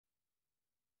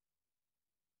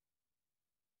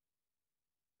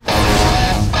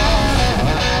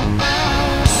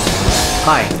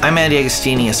Hi, I'm Andy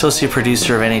Agostini, Associate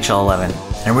Producer of NHL 11.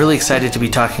 I'm really excited to be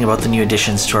talking about the new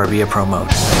additions to our Be a Pro mode.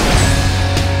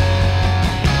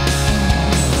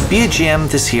 Be a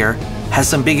GM this year has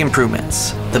some big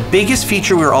improvements. The biggest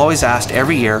feature we're always asked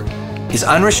every year is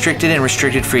unrestricted and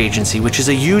restricted free agency, which is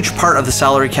a huge part of the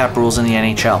salary cap rules in the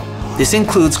NHL. This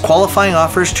includes qualifying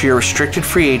offers to your restricted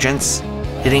free agents.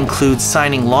 It includes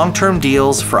signing long-term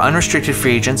deals for unrestricted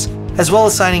free agents, as well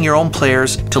as signing your own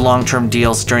players to long-term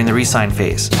deals during the re-sign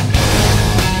phase.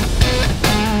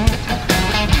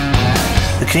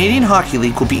 The Canadian Hockey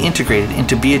League will be integrated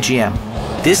into Be a GM.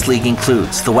 This league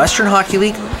includes the Western Hockey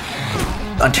League,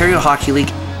 Ontario Hockey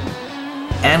League,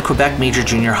 and Quebec Major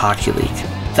Junior Hockey League.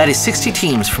 That is 60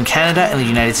 teams from Canada and the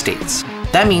United States.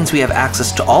 That means we have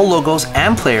access to all logos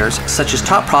and players, such as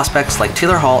top prospects like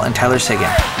Taylor Hall and Tyler Seguin.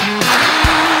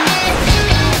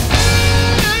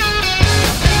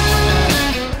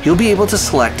 You'll be able to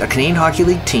select a Canadian Hockey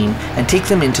League team and take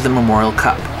them into the Memorial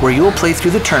Cup, where you will play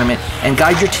through the tournament and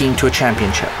guide your team to a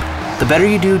championship. The better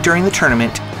you do during the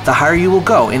tournament, the higher you will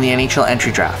go in the NHL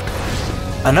entry draft.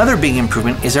 Another big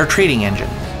improvement is our trading engine.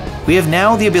 We have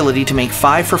now the ability to make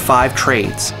 5-for-5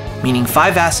 trades, meaning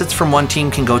 5 assets from one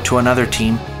team can go to another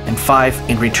team and 5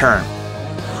 in return.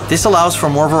 This allows for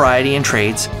more variety in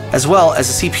trades, as well as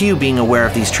the CPU being aware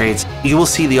of these trades. You will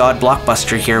see the odd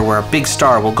blockbuster here where a big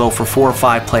star will go for 4 or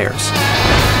 5 players.